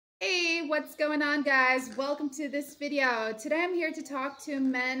what's going on, guys? Welcome to this video. Today I'm here to talk to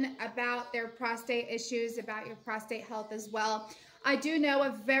men about their prostate issues, about your prostate health as well. I do know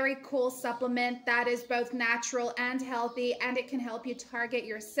a very cool supplement that is both natural and healthy, and it can help you target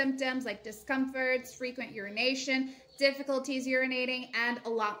your symptoms like discomforts, frequent urination, difficulties urinating, and a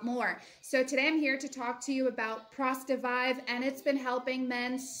lot more. So today I'm here to talk to you about Prostavive, and it's been helping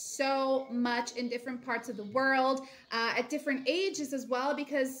men so much in different parts of the world, at different ages as well,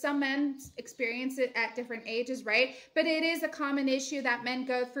 because some men experience it at different ages, right? But it is a common issue that men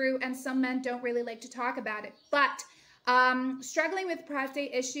go through, and some men don't really like to talk about it. But struggling with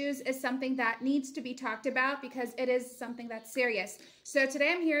prostate issues is something that needs to be talked about because it is something that's serious. So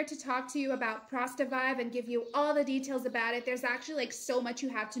today I'm here to talk to you about Prostavive and give you all the details about it. There's actually like so much you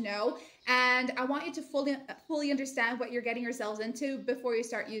have to know, and I want you to fully understand what you're getting yourselves into before you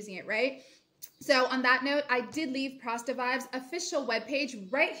start using it, right? So on that note, I did leave Prostavive's official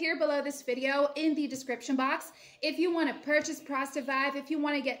webpage right here below this video in the description box. If you want to purchase Prostavive, if you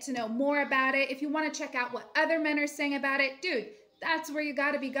want to get to know more about it, if you want to check out what other men are saying about it, dude, that's where you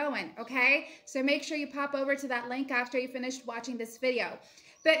got to be going, okay? So make sure you pop over to that link after you finished watching this video.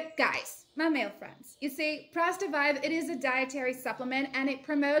 But guys, my male friends, you see, Prostavive, it is a dietary supplement, and it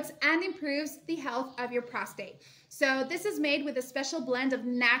promotes and improves the health of your prostate. So this is made with a special blend of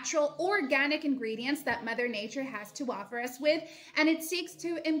natural organic ingredients that Mother Nature has to offer us with, and it seeks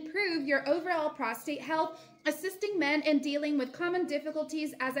to improve your overall prostate health, assisting men in dealing with common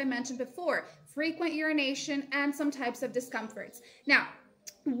difficulties, as I mentioned before, frequent urination and some types of discomforts. Now,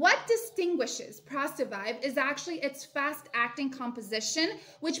 what distinguishes Prostavive is actually its fast-acting composition,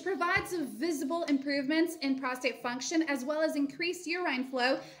 which provides visible improvements in prostate function as well as increased urine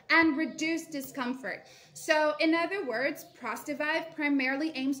flow and reduced discomfort. So, in other words, Prostavive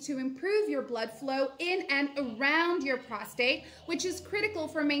primarily aims to improve your blood flow in and around your prostate, which is critical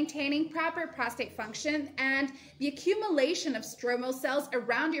for maintaining proper prostate function, and the accumulation of stromal cells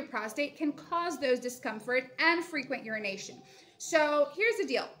around your prostate can cause those discomfort and frequent urination. So here's the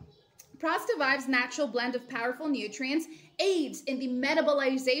deal. Prostavive's natural blend of powerful nutrients aids in the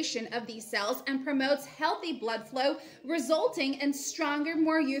metabolization of these cells and promotes healthy blood flow, resulting in stronger,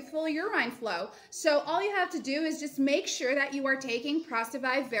 more youthful urine flow. So all you have to do is just make sure that you are taking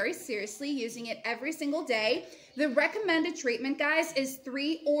Prostavive very seriously, using it every single day. The recommended treatment, guys, is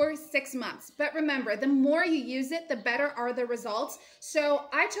 3 or 6 months. But remember, the more you use it, the better are the results. So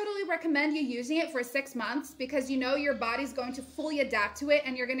I totally recommend you using it for 6 months because you know your body's going to fully adapt to it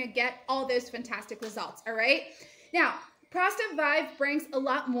and you're going to get all those fantastic results, all right? Now, Prostavive brings a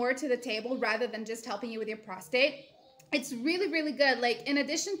lot more to the table rather than just helping you with your prostate. It's really, really good. Like, in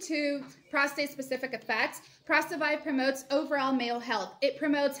addition to prostate-specific effects, Prostavive promotes overall male health. It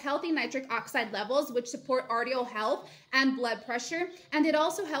promotes healthy nitric oxide levels, which support arterial health and blood pressure. And it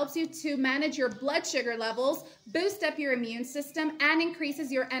also helps you to manage your blood sugar levels, boost up your immune system, and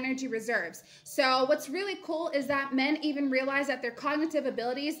increases your energy reserves. So what's really cool is that men even realize that their cognitive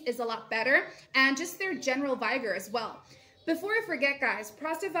abilities is a lot better, and just their general vigor as well. Before I forget, guys,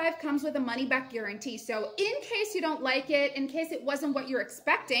 Prostavive comes with a money-back guarantee. So in case you don't like it, in case it wasn't what you're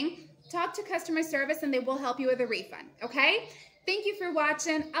expecting, talk to customer service and they will help you with a refund, okay? Thank you for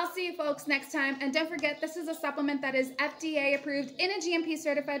watching. I'll see you folks next time. And don't forget, this is a supplement that is FDA approved in a GMP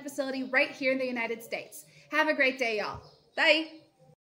certified facility right here in the United States. Have a great day, y'all. Bye.